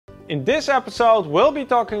In this episode, we'll be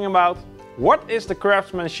talking about what is the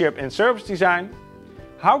craftsmanship in service design,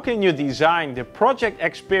 how can you design the project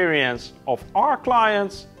experience of our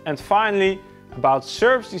clients, and finally, about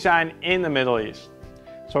service design in the Middle East.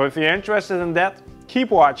 So if you're interested in that, keep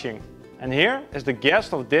watching. And here is the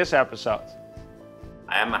guest of this episode.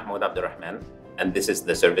 I am Mahmoud Abdelrahman, and this is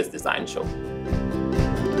the Service Design Show.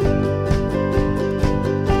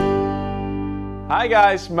 Hi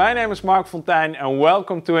guys, my name is Mark Fontijn and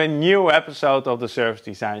welcome to a new episode of the Service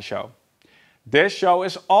Design Show. This show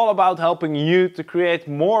is all about helping you to create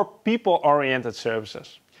more people-oriented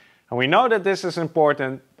services. And we know that this is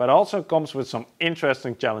important, but also comes with some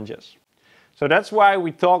interesting challenges. So that's why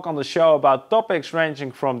we talk on the show about topics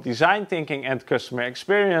ranging from design thinking and customer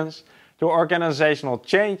experience to organizational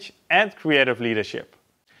change and creative leadership.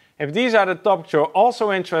 If these are the topics you're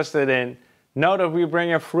also interested in, know that we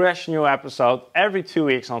bring a fresh new episode every 2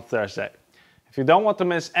 weeks on Thursday. If you don't want to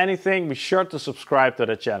miss anything, be sure to subscribe to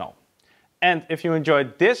the channel. And if you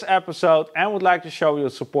enjoyed this episode and would like to show your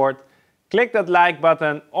support, click that like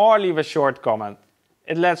button or leave a short comment.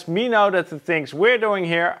 It lets me know that the things we're doing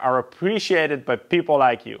here are appreciated by people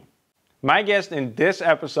like you. My guest in this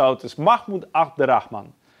episode is Mahmoud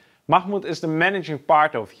Abdelrahman. Mahmoud is the managing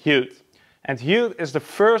partner of Hued. And Hued is the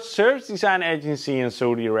first service design agency in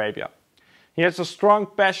Saudi Arabia. He has a strong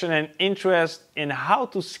passion and interest in how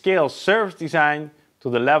to scale service design to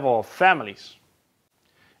the level of families.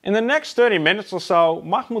 In the next 30 minutes or so,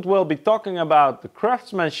 Mahmoud will be talking about the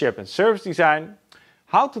craftsmanship in service design,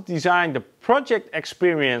 how to design the project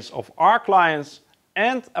experience of our clients,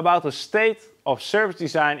 and about the state of service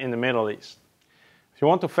design in the Middle East. If you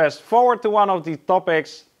want to fast forward to one of these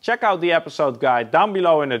topics, check out the episode guide down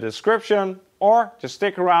below in the description, or just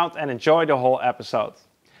stick around and enjoy the whole episode.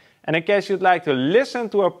 And in case you'd like to listen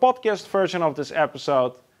to a podcast version of this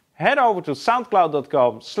episode, head over to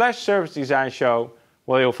soundcloud.com/service design show,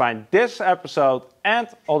 where you'll find this episode and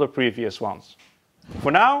all the previous ones.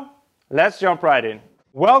 For now, let's jump right in.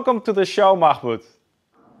 Welcome to the show, Mahmoud.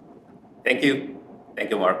 Thank you.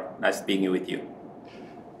 Thank you, Mark. Nice being here with you.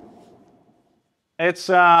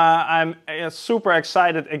 I'm super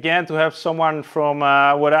excited again to have someone from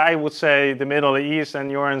what I would say the Middle East,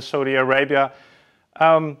 and you're in Saudi Arabia.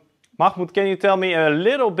 Mahmoud, can you tell me a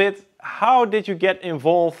little bit, how did you get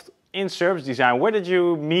involved in service design? Where did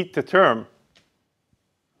you meet the term?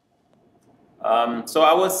 So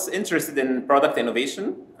I was interested in product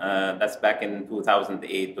innovation. That's back in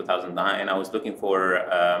 2008, 2009. I was looking for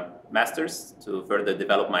masters to further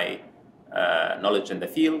develop my knowledge in the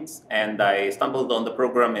fields. And I stumbled on the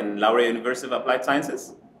program in Laura University of Applied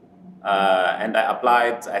Sciences. And I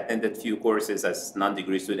applied, I attended a few courses as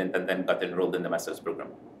non-degree student, and then got enrolled in the master's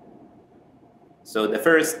program. So the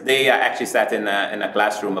first day I actually sat in a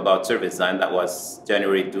classroom about service design. That was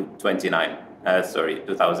January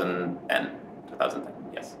 2010,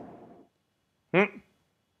 yes.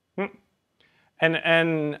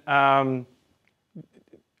 And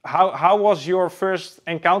how was your first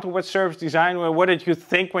encounter with service design? What did you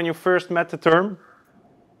think when you first met the term?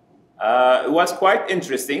 It was quite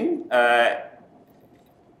interesting.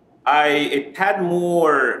 It had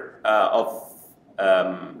more of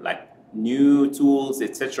like new tools,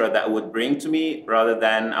 etc., that would bring to me, rather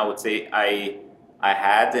than I would say I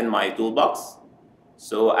had in my toolbox.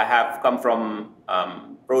 So I have come from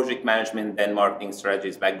project management and marketing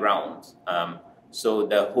strategies background. So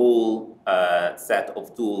the whole set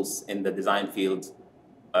of tools in the design field,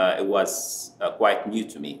 it was quite new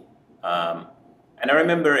to me. And I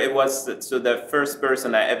remember it was, so the first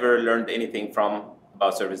person I ever learned anything from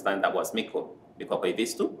about service design, that was Miko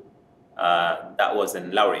Vistu. That was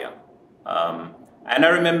in Lauria. And I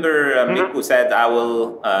remember Miko said, I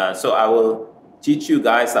will teach you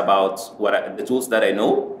guys about the tools that I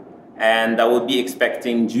know, and I will be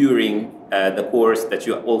expecting during the course that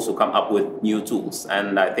you also come up with new tools.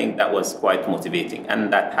 And I think that was quite motivating,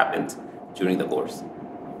 and that happened during the course.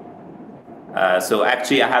 So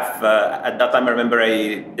actually I have, at that time I remember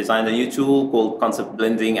I designed a new tool called concept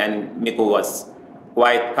blending, and Miko was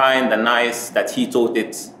quite kind and nice that he taught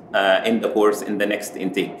it in the course in the next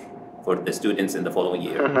intake for the students in the following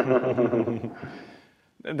year.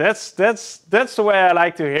 That's the way I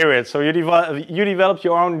like to hear it. So you developed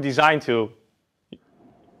your own design tool.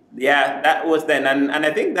 Yeah, that was then, and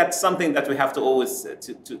I think that's something that we have to always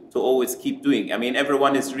keep doing. I mean,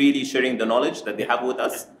 everyone is really sharing the knowledge that they have with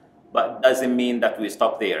us, but doesn't mean that we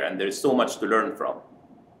stop there. And there's so much to learn from.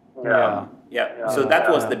 So that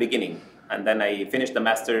was the beginning, and then I finished the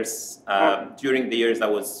masters. During the years, I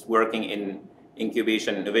was working in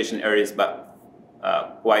incubation innovation areas, but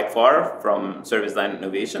quite far from service design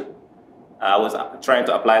innovation. I was trying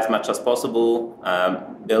to apply as much as possible,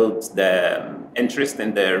 build the interest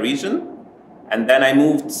in the region. And then I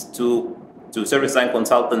moved to service design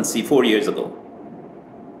consultancy 4 years ago.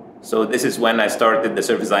 So this is when I started the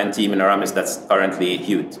service design team in Aramis that's currently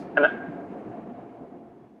huge.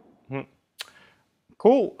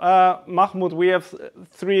 Cool. Mahmoud, we have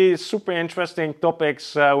 3 super interesting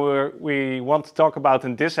topics we want to talk about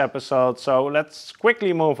in this episode. So let's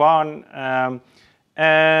quickly move on.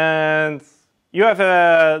 And you have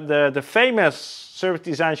the famous service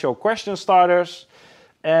design show question starters.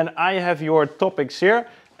 And I have your topics here.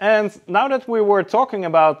 And now that we were talking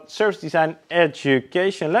about service design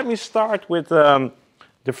education, let me start with the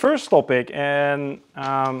first topic. And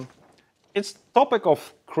it's the topic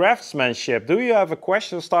of craftsmanship. Do you have a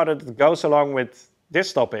question starter that goes along with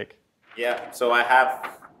this topic? Yeah, so I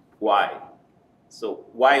have why. So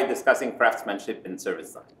why discussing craftsmanship in service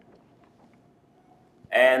design?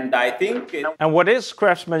 And I think... And what is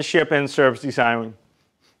craftsmanship in service design?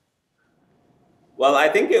 Well, I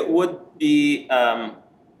think it would be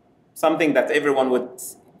something that everyone would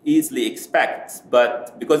easily expect,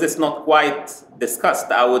 but because it's not quite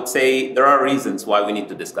discussed, I would say there are reasons why we need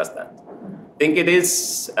to discuss that. I think it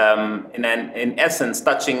is, in essence,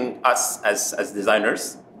 touching us as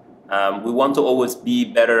designers. We want to always be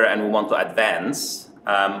better and we want to advance.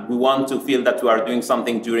 We want to feel that we are doing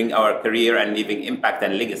something during our career and leaving impact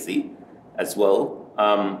and legacy as well.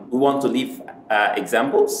 We want to leave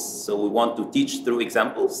examples, so we want to teach through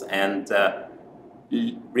examples, and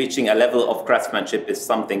reaching a level of craftsmanship is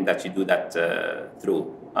something that you do that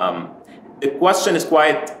through. The question is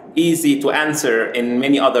quite easy to answer in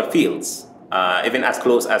many other fields, even as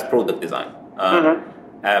close as product design.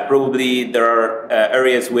 Probably there are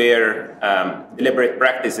areas where deliberate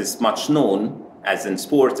practice is much known, as in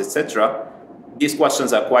sports, etc. These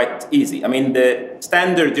questions are quite easy. I mean, the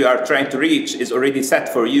standard you are trying to reach is already set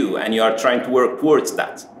for you, and you are trying to work towards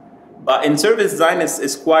that. But in service design,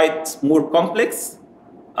 it's quite more complex,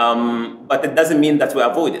 but it doesn't mean that we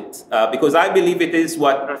avoid it. Because I believe it is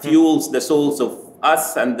what fuels the souls of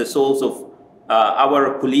us and the souls of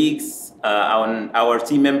our colleagues, our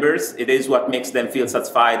team members. It is what makes them feel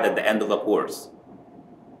satisfied at the end of a course.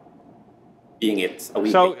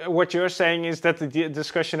 So what you're saying is that the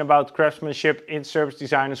discussion about craftsmanship in service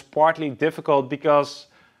design is partly difficult because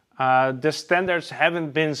the standards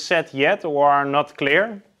haven't been set yet or are not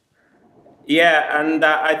clear? Yeah, and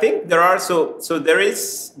I think there are there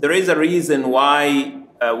is a reason why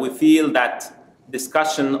we feel that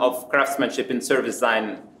discussion of craftsmanship in service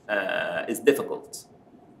design is difficult.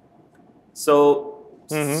 So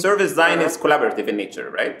service design is collaborative in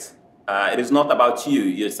nature, right? It is not about you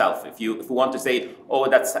yourself. If you want to say, oh,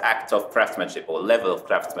 that's an act of craftsmanship or level of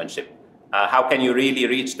craftsmanship, how can you really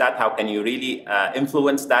reach that? How can you really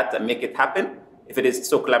influence that and make it happen? If it is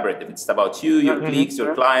so collaborative, it's about you, your colleagues,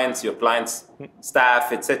 your clients'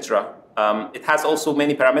 staff, etc. It has also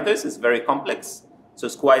many parameters. It's very complex, so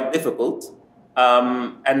it's quite difficult.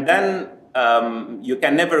 And then you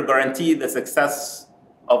can never guarantee the success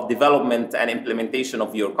of development and implementation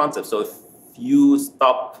of your concept. So if you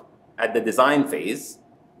stop at the design phase,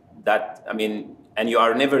 and you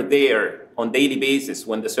are never there on daily basis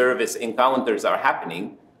when the service encounters are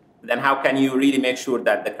happening, then how can you really make sure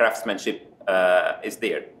that the craftsmanship is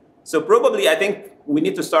there? So probably I think we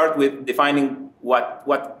need to start with defining what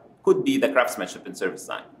could be the craftsmanship in service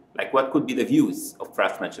design. Like what could be the views of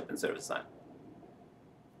craftsmanship in service design?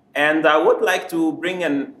 And I would like to bring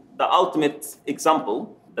in the ultimate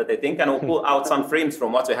example that I think, and I'll pull out some frames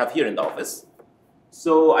from what we have here in the office.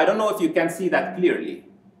 So I don't know if you can see that clearly,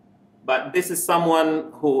 but this is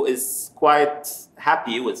someone who is quite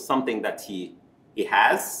happy with something that he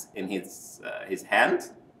has in his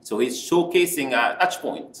hand. So he's showcasing a touch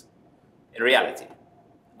point in reality.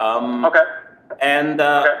 And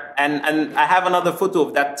I have another photo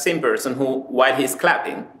of that same person who, while he's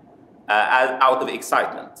clapping, out of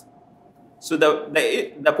excitement. So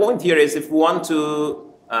the point here is, if we want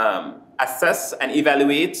to assess and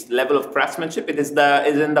evaluate level of craftsmanship, it is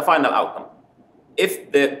in the final outcome.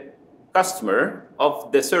 If the customer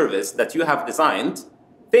of the service that you have designed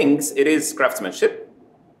thinks it is craftsmanship,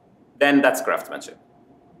 then that's craftsmanship.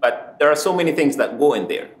 But there are so many things that go in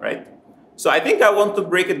there, right? So I think I want to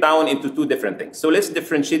break it down into 2 different things. So let's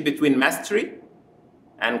differentiate between mastery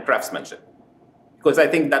and craftsmanship, because I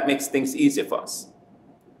think that makes things easier for us.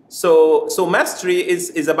 So mastery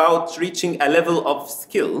is about reaching a level of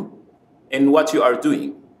skill in what you are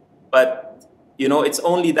doing. But, it's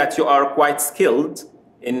only that you are quite skilled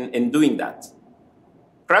in doing that.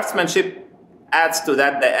 Craftsmanship adds to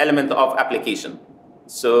that the element of application.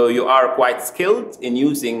 So you are quite skilled in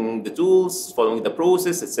using the tools, following the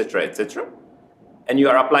process, etc., etc., and you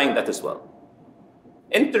are applying that as well.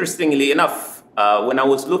 Interestingly enough, when I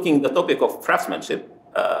was looking the topic of craftsmanship,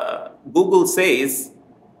 Google says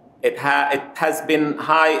it has been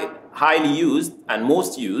highly used and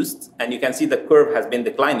most used, and you can see the curve has been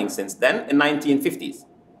declining since then, in 1950s.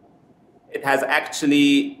 It has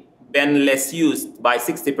actually been less used by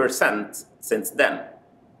 60% since then.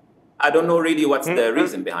 I don't know really what's the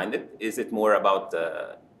reason behind it. Is it more about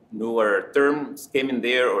newer terms came in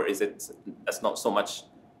there, or is it that's not so much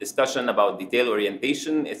discussion about detail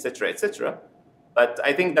orientation, etc., etc.? But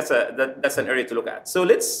I think that's an area to look at. So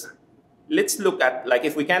let's look at, like,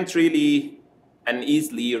 if we can't really and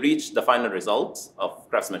easily reach the final result of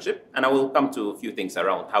craftsmanship, and I will come to a few things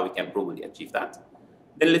around how we can probably achieve that.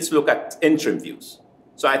 Then let's look at interim views.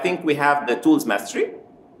 So I think we have the tools mastery.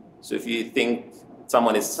 So if you think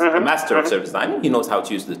someone is a master of service design, he knows how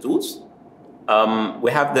to use the tools.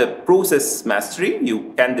 We have the process mastery.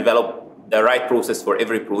 You can develop the right process for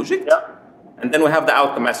every project. Yeah. And then we have the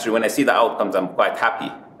outcome mastery. When I see the outcomes, I'm quite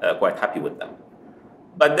happy with them.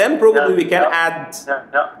 But then probably we can add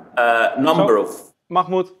a number of...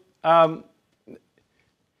 Mahmoud,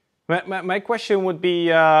 my question would be,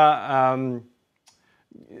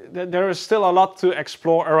 there is still a lot to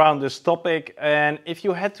explore around this topic. And if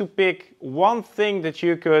you had to pick one thing that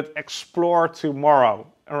you could explore tomorrow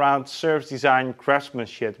around service design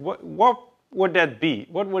craftsmanship, what would that be?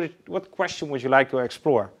 What question would you like to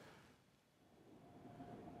explore?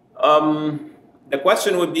 The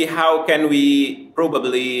question would be, how can we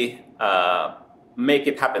probably make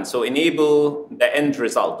it happen? So enable the end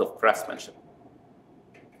result of craftsmanship.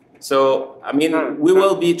 So, I mean, we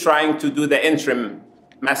will be trying to do the interim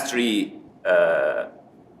mastery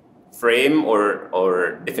frame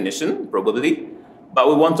or definition, probably. But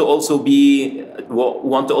we want to also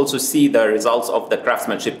see the results of the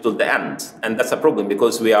craftsmanship till the end. And that's a problem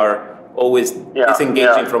because we are always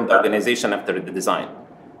disengaging from the organization after the design.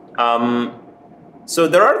 So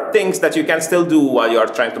there are things that you can still do while you are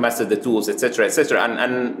trying to master the tools, etc., etc.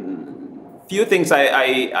 And few things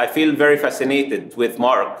I feel very fascinated with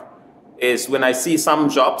Mark is when I see some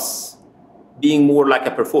jobs being more like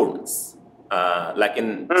a performance. Like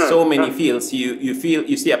in so many fields, you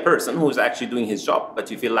see a person who's actually doing his job,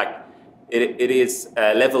 but you feel like it is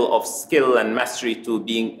a level of skill and mastery to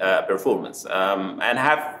being a performance. And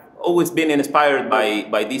have always been inspired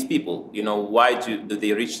by these people. You know, why do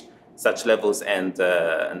they reach such levels and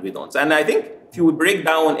we don't? And I think if you break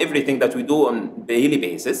down everything that we do on a daily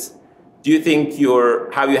basis, do you think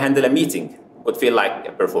how you handle a meeting would feel like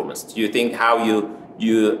a performance? Do you think how you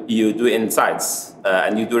do insights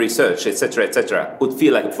and you do research, etc., would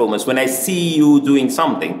feel like a performance? When I see you doing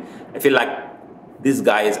something, I feel like this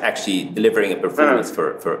guy is actually delivering a performance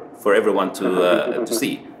for everyone to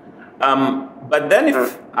see. But then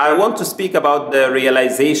if I want to speak about the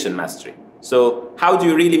realization mastery, so how do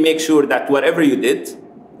you really make sure that whatever you did,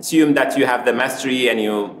 assume that you have the mastery and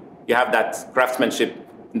you have that craftsmanship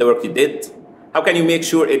in the work you did, how can you make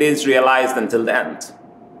sure it is realized until the end?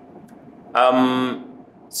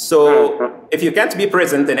 So if you can't be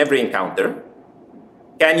present in every encounter,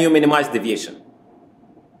 can you minimize deviation?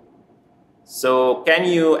 So can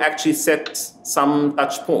you actually set some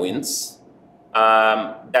touch points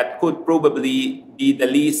that could probably be the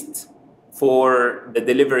least for the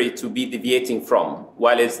delivery to be deviating from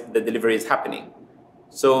while the delivery is happening?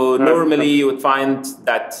 So normally you would find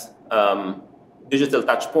that digital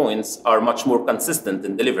touch points are much more consistent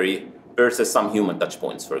in delivery versus some human touch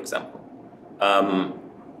points, for example.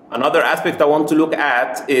 Another aspect I want to look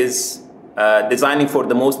at is designing for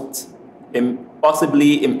the most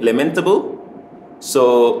possibly implementable.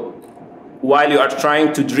 So while you are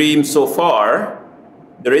trying to dream so far,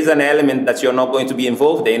 there is an element that you're not going to be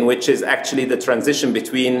involved in, which is actually the transition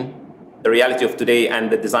between the reality of today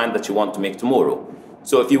and the design that you want to make tomorrow.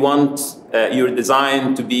 So if you want your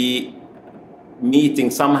design to be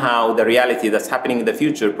meeting somehow the reality that's happening in the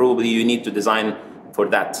future, probably you need to design for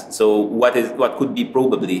that. So what could be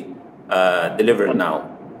probably delivered now?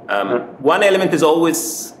 One element is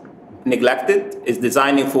always neglected, is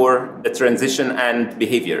designing for the transition and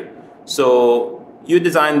behavior. So you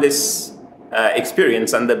design this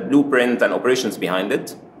experience and the blueprint and operations behind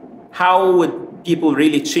it. How would people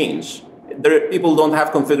really change? People don't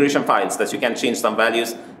have configuration files that you can change some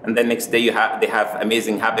values and then next day they have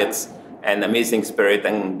amazing habits and amazing spirit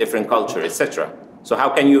and different culture, etc. So how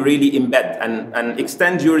can you really embed and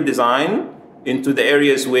extend your design into the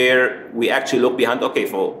areas where we actually look behind, okay,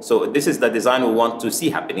 so this is the design we want to see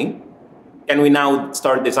happening. Can we now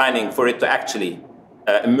start designing for it to actually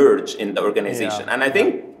emerge in the organization. And I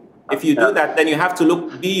think if you do that, then you have to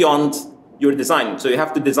look beyond your design. So you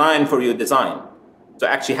have to design for your design to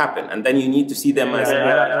actually happen, and then you need to see them as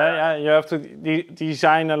you have to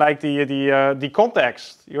design like the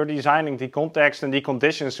context. You're designing the context and the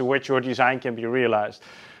conditions to which your design can be realized.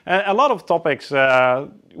 A lot of topics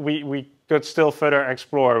we could still further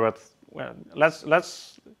explore, but well,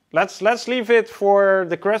 let's leave it for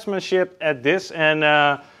the craftsmanship at this. And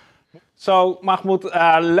so Mahmoud,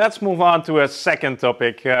 let's move on to a second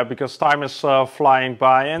topic because time is flying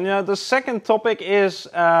by. And the second topic is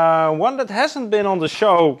one that hasn't been on the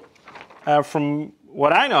show from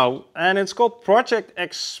what I know, and it's called project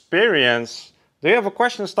experience. Do you have a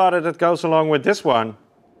question started that goes along with this one?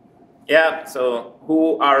 Yeah, so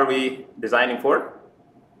who are we designing for?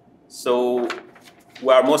 So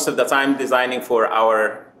we are most of the time designing for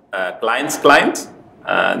our client's client.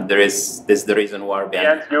 This is the reason we are being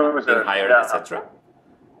hired, etc.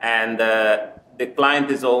 And the client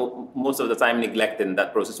is most of the time neglected in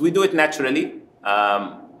that process. We do it naturally.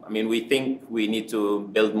 I mean, we think we need to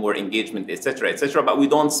build more engagement, etc., but we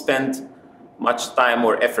don't spend much time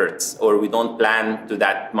or efforts, or we don't plan to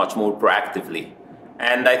that much more proactively.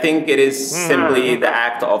 And I think it is simply the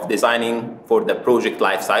act of designing for the project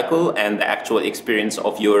life cycle and the actual experience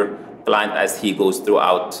of your client as he goes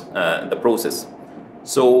throughout the process.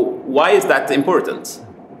 So why is that important?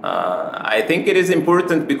 I think it is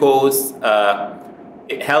important because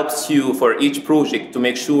it helps you for each project to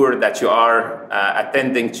make sure that you are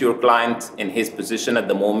attending to your client in his position at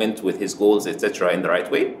the moment with his goals, etc., in the right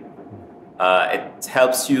way. It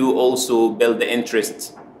helps you also build the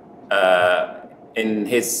interest in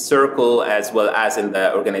his circle as well as in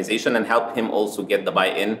the organization, and help him also get the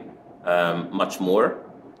buy-in much more.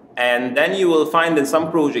 And then you will find in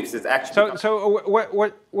some projects it's actually... So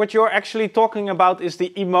what you're actually talking about is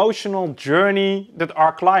the emotional journey that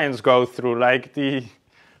our clients go through, like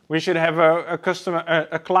we should have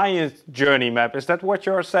a client journey map. Is that what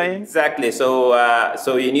you're saying? Exactly.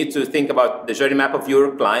 So you need to think about the journey map of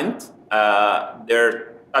your client,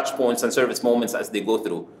 their touch points and service moments as they go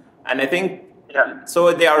through. And I think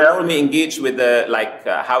so they are normally engaged with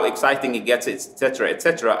how exciting it gets, etc.,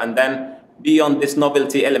 etc. And then beyond this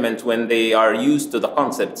novelty element, when they are used to the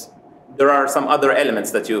concept, there are some other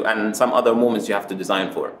elements and some other moments you have to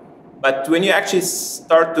design for. But when you actually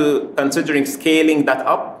start to considering scaling that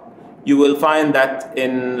up, you will find that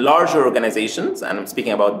in larger organizations, and I'm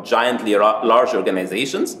speaking about giantly large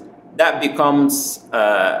organizations, that becomes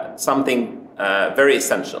something very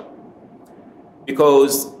essential.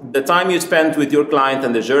 Because the time you spend with your client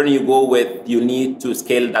and the journey you go with, you need to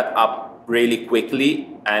scale that up really quickly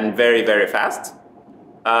and very, very fast.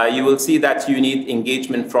 You will see that you need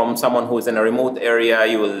engagement from someone who is in a remote area.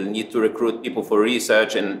 You will need to recruit people for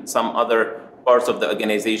research in some other parts of the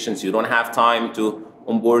organizations. You don't have time to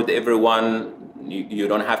onboard everyone. You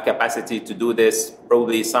don't have capacity to do this.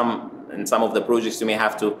 Probably in some of the projects you may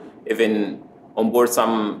have to even onboard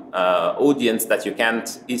some audience that you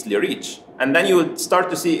can't easily reach. And then you will start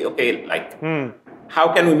to see, okay,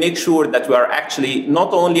 how can we make sure that we are actually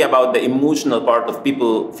not only about the emotional part of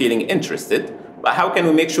people feeling interested, but how can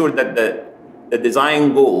we make sure that the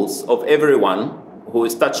design goals of everyone who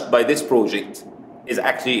is touched by this project is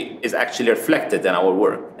actually reflected in our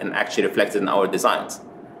work and actually reflected in our designs.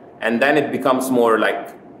 And then it becomes more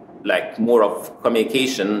like more of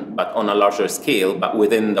communication, but on a larger scale, but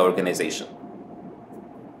within the organization.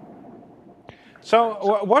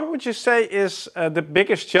 So what would you say is the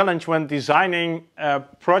biggest challenge when designing a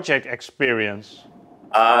project experience?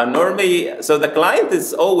 Normally, so the client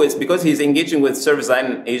is always, because he's engaging with service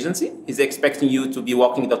design agency, he's expecting you to be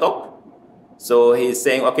walking the talk. So he's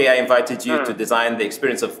saying, okay, I invited you to design the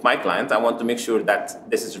experience of my client. I want to make sure that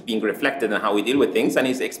this is being reflected in how we deal with things. And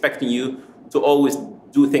he's expecting you to always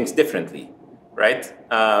do things differently, right?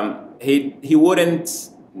 He wouldn't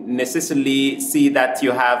necessarily see that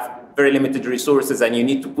you have very limited resources and you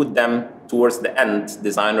need to put them towards the end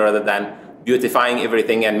design rather than beautifying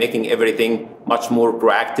everything and making everything much more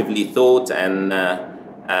proactively thought and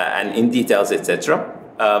in details, etc.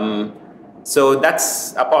 So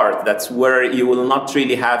that's a part. That's where you will not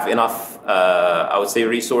really have enough, I would say,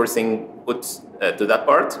 resourcing put to that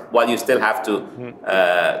part, while you still have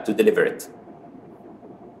to deliver it.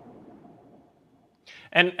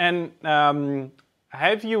 And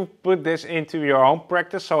have you put this into your own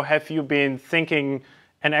practice? So have you been thinking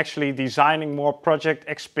and actually designing more project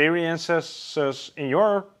experiences in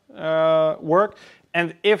your work?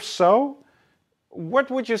 And if so, what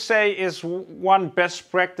would you say is one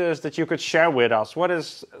best practice that you could share with us? What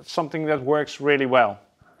is something that works really well?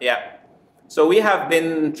 Yeah. So we have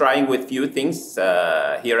been trying with few things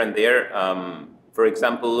here and there. For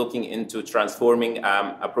example, looking into transforming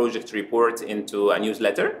a project report into a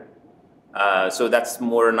newsletter. So that's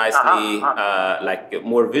more nicely, like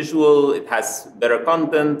more visual, it has better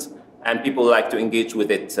content, and people like to engage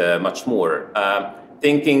with it much more.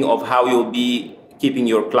 Thinking of how you'll be keeping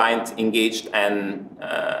your client engaged and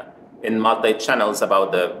in multi-channels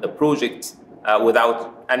about the project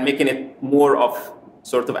and making it more of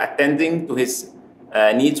sort of attending to his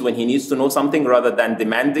needs when he needs to know something rather than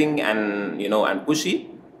demanding and, and pushy.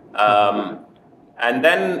 And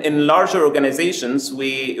then in larger organizations,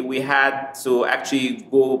 we had to actually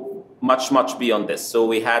go much beyond this. So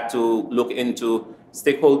we had to look into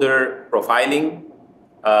stakeholder profiling.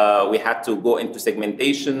 We had to go into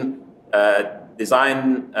segmentation,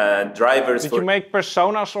 design drivers. Did you make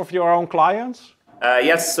personas of your own clients?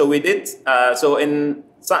 Yes, so we did. So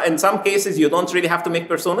in some cases, you don't really have to make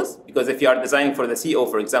personas, because if you are designing for the CEO,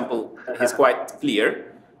 for example, he's quite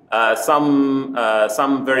clear. Some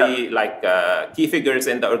very key figures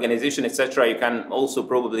in the organization, etc. You can also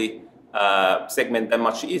probably segment them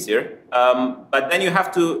much easier. But then you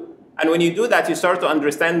have to, and when you do that, you start to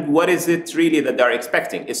understand what is it really that they're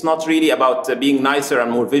expecting. It's not really about being nicer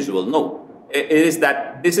and more visual. No, it is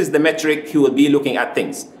that this is the metric he will be looking at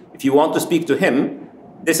things. If you want to speak to him,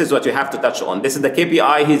 this is what you have to touch on. This is the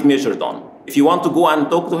KPI he's measured on. If you want to go and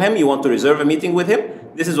talk to him, you want to reserve a meeting with him,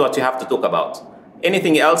 this is what you have to talk about.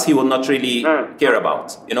 Anything else he will not really care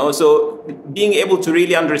about, So being able to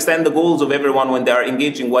really understand the goals of everyone when they are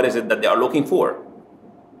engaging, what is it that they are looking for?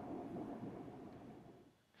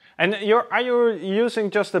 And are you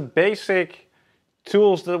using just the basic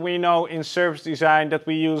tools that we know in service design that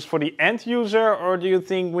we use for the end user, or do you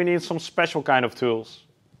think we need some special kind of tools?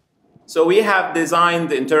 So we have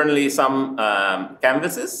designed internally some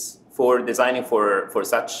canvases for designing for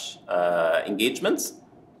such engagements.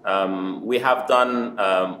 We have done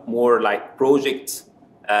more like project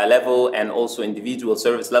level and also individual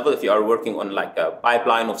service level if you are working on like a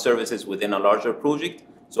pipeline of services within a larger project.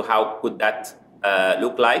 So how could that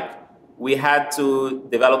look like? We had to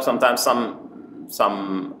develop sometimes some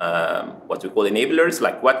what we call enablers,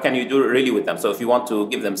 like what can you do really with them? So if you want to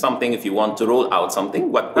give them something, if you want to roll out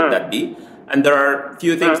something, what could that be? And there are a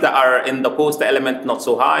few things that are in the cost element not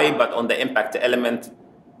so high, but on the impact element,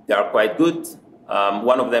 they are quite good.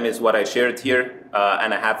 One of them is what I shared here,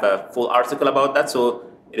 and I have a full article about that. So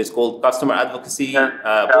it is called customer advocacy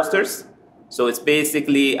posters. So it's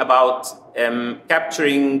basically about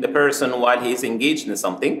capturing the person while he is engaged in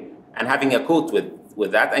something and having a quote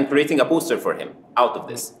with that and creating a poster for him out of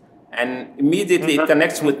this. And immediately it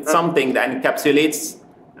connects with something that encapsulates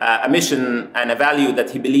a mission and a value that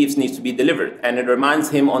he believes needs to be delivered. And it reminds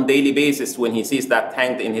him on a daily basis when he sees that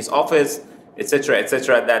hanged in his office, etc.,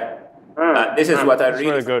 that this is what I really...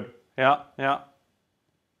 That's really good. Yeah.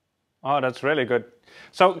 Oh, that's really good.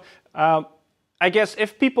 So I guess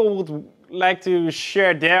if people would like to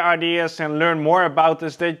share their ideas and learn more about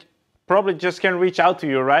this, they probably just can reach out to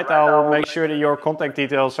you, right? I'll make sure that your contact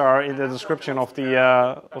details are in the description of the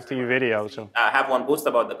video. So I have one post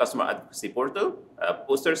about the customer advocacy poster,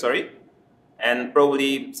 and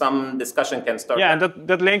probably some discussion can start. Yeah, and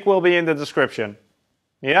that link will be in the description.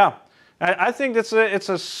 Yeah. I think it's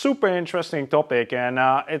a super interesting topic, and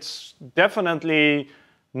it's definitely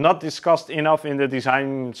not discussed enough in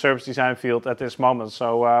the service design field at this moment.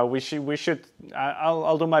 So we should.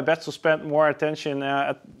 I'll do my best to spend more attention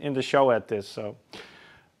in the show at this. So,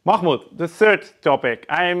 Mahmoud, the third topic.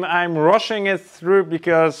 I'm rushing it through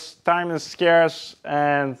because time is scarce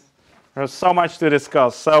and there's so much to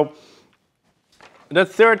discuss. So, the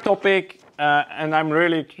third topic. And I'm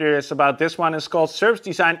really curious about this one. It's called service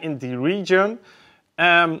design in the region.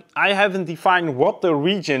 I haven't defined what the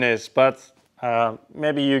region is, but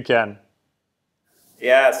maybe you can.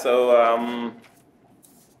 Yeah, so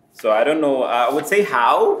I don't know. I would say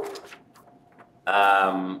how.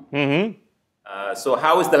 So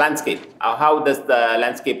how is the landscape? How does the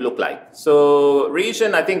landscape look like? So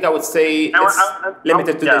region, I think I would say it's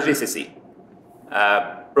limited to the GCC,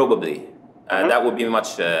 probably. That would be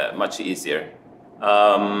much easier.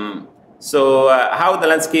 So how the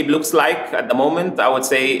landscape looks like at the moment, I would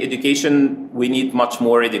say education, we need much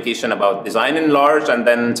more education about design in large and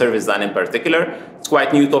then service design in particular. It's quite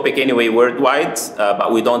a new topic anyway worldwide,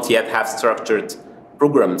 but we don't yet have structured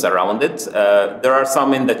programs around it. There are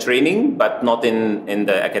some in the training, but not in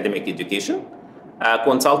the academic education.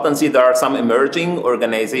 Consultancy, there are some emerging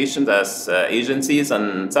organizations as agencies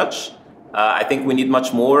and such. I think we need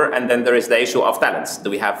much more, and then there is the issue of talents. Do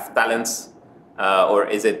we have talents, or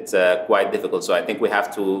is it quite difficult? So I think we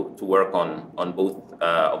have to work on both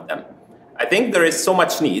of them. I think there is so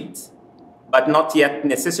much need, but not yet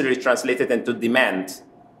necessarily translated into demand.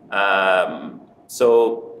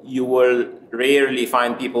 So you will rarely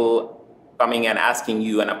find people coming and asking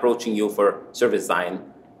you and approaching you for service design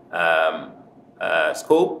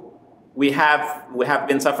scope. We have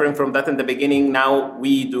been suffering from that in the beginning. Now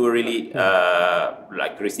we do really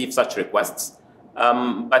like receive such requests.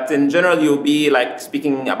 But in general, you'll be like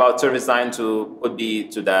speaking about service design could be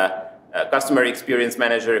to the customer experience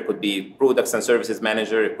manager, it could be products and services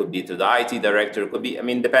manager, it could be to the IT director, it could be, I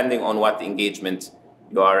mean, depending on what engagement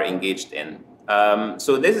you are engaged in.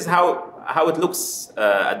 So this is how it looks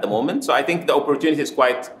at the moment. So I think the opportunity is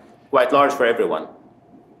quite large for everyone.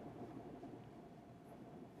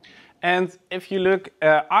 And if you look,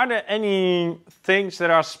 are there any things that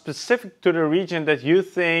are specific to the region that you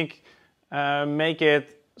think make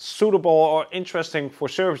it suitable or interesting for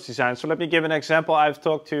service design? So let me give an example. I've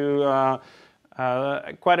talked to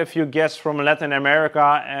quite a few guests from Latin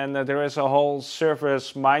America, and there is a whole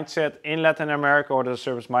service mindset in Latin America, or the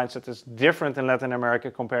service mindset is different in Latin America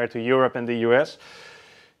compared to Europe and the US.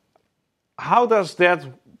 How does that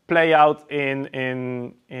play out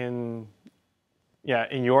in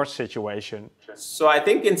your situation? So I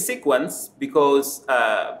think in sequence, because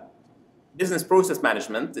business process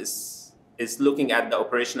management is looking at the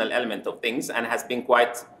operational element of things and has been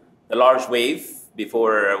quite a large wave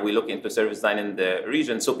before we look into service design in the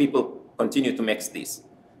region. So people continue to mix these.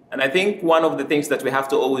 And I think one of the things that we have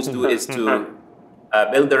to always do is to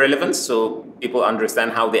build the relevance so people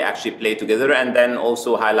understand how they actually play together, and then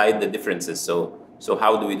also highlight the differences. So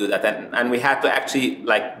how do we do that? And we had to actually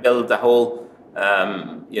like build the whole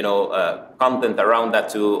content around that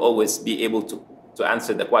to always be able to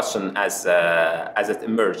answer the question as it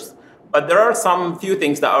emerged. But there are some few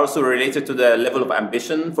things that are also related to the level of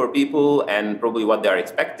ambition for people and probably what they are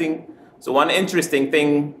expecting. So one interesting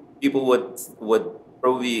thing people would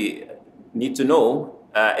probably need to know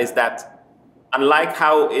is that unlike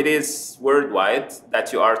how it is worldwide,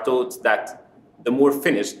 that you are taught that the more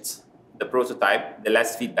finished the prototype, the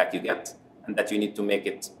less feedback you get, and that you need to make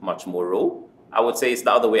it much more raw. I would say it's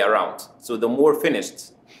the other way around. So the more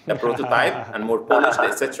finished the prototype and more polished,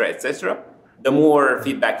 etc., the more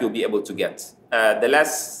feedback you'll be able to get. The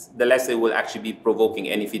less it will actually be provoking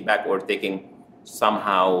any feedback or taking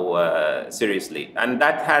somehow seriously. And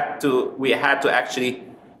we had to actually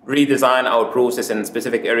redesign our process in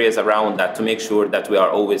specific areas around that to make sure that we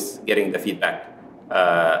are always getting the feedback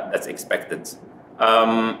that's expected.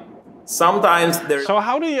 Sometimes there. So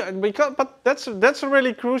how do you? But that's a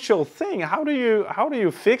really crucial thing. How do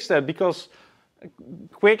you fix that? Because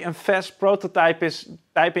quick and fast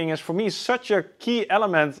typing is for me such a key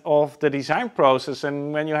element of the design process.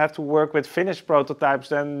 And when you have to work with finished prototypes,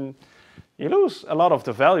 then you lose a lot of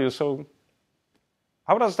the value. So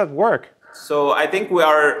how does that work? So I think we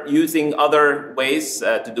are using other ways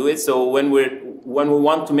to do it. So when we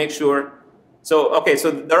want to make sure. So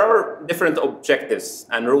there are different objectives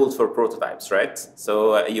and rules for prototypes, right?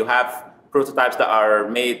 So you have prototypes that are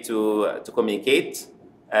made to communicate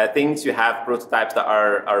things. You have prototypes that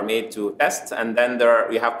are made to test, and then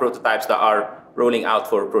you have prototypes that are rolling out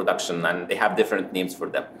for production, and they have different names for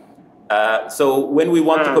them. So when we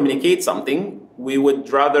want to communicate something, we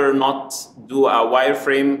would rather not do a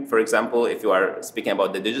wireframe, for example, if you are speaking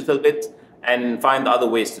about the digital bit, and find other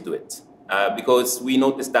ways to do it. Because we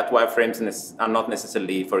noticed that wireframes are not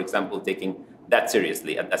necessarily, for example, taking that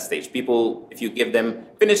seriously at that stage. People, if you give them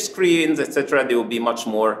finished screens, etc., they will be much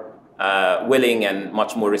more willing and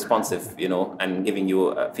much more responsive, and giving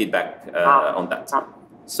you feedback on that.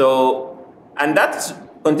 So, and that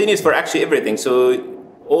continues for actually everything. So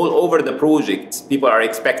all over the project, people are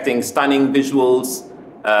expecting stunning visuals,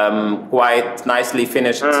 quite nicely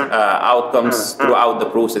finished outcomes throughout the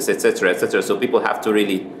process, etc., etc. So people have to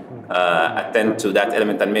really attend to that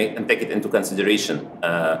element and take it into consideration.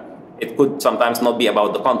 It could sometimes not be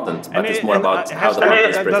about the content, but it's more about how the content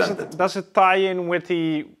is presented. Does it tie in with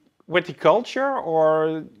the culture,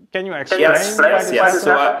 or can you explain? Yes.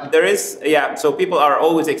 So there is, so people are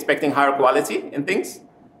always expecting higher quality in things,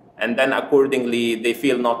 and then accordingly they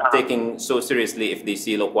feel not taken so seriously if they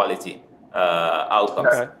see low quality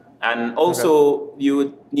outcomes. Okay. And also you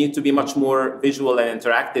would need to be much more visual and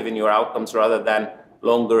interactive in your outcomes rather than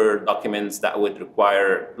longer documents that would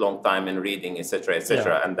require long time in reading, etc.,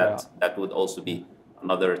 etc. And that would also be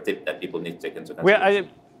another tip that people need to take into consideration.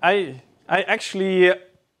 Well, I actually,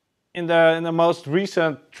 in the most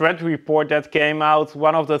recent trend report that came out,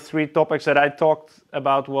 one of the 3 topics that I talked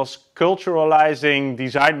about was culturalizing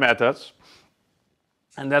design methods.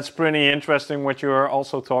 And that's pretty interesting what you're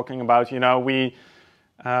also talking about.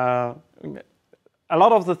 a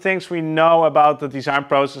lot of the things we know about the design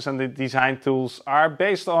process and the design tools are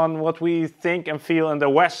based on what we think and feel in the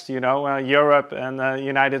West, you know, Europe and the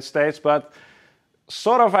United States, but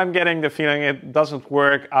sort of I'm getting the feeling it doesn't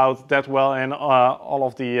work out that well in all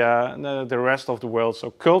of the rest of the world.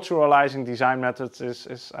 So culturalizing design methods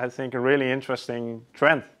is I think, a really interesting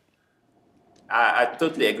trend. I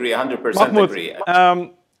totally agree, 100% Mahmoud, agree.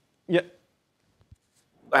 Yeah.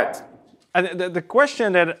 Go ahead. The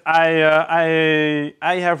question that I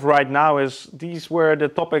have right now is, these were the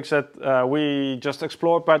topics that we just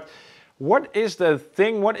explored, but what is the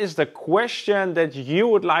question that you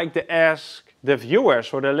would like to ask the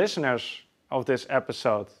viewers or the listeners of this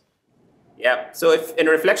episode? Yeah, so if in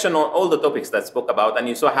reflection on all the topics that spoke about, and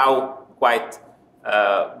you saw how quite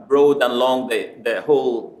broad and long the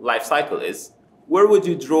whole life cycle is, where would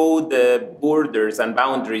you draw the borders and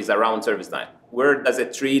boundaries around service design? Where does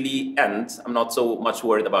it really end? I'm not so much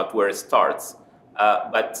worried about where it starts,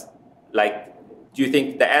 but like, do you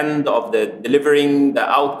think the end of the delivering the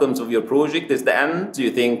outcomes of your project is the end? Do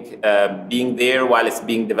you think being there while it's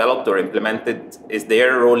being developed or implemented is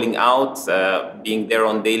there, rolling out, being there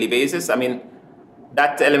on a daily basis? I mean,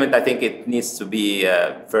 that element, I think it needs to be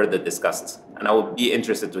further discussed. And I would be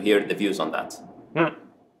interested to hear the views on that.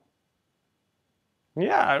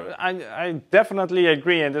 Yeah, I definitely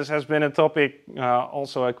agree. And this has been a topic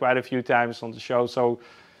also quite a few times on the show. So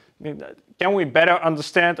can we better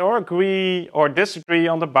understand or agree or disagree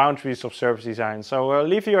on the boundaries of service design? So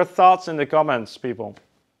leave your thoughts in the comments, people.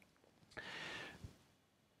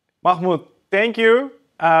 Mahmoud, thank you.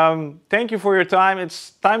 Thank you for your time.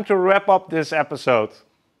 It's time to wrap up this episode.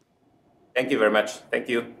 Thank you very much. Thank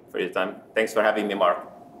you for your time. Thanks for having me, Mark.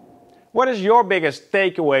 What is your biggest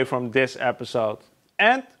takeaway from this episode?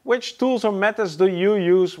 And which tools or methods do you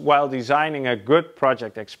use while designing a good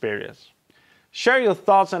project experience? Share your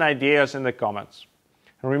thoughts and ideas in the comments.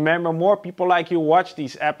 And remember, more people like you watch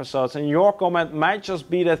these episodes, and your comment might just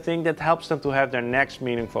be the thing that helps them to have their next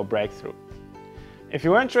meaningful breakthrough. If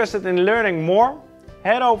you're interested in learning more,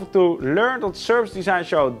 head over to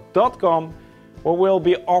learn.servicedesignshow.com, where we'll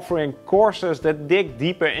be offering courses that dig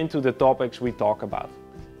deeper into the topics we talk about.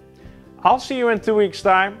 I'll see you in 2 weeks'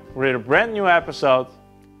 time with a brand new episode.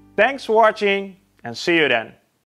 Thanks for watching, and see you then.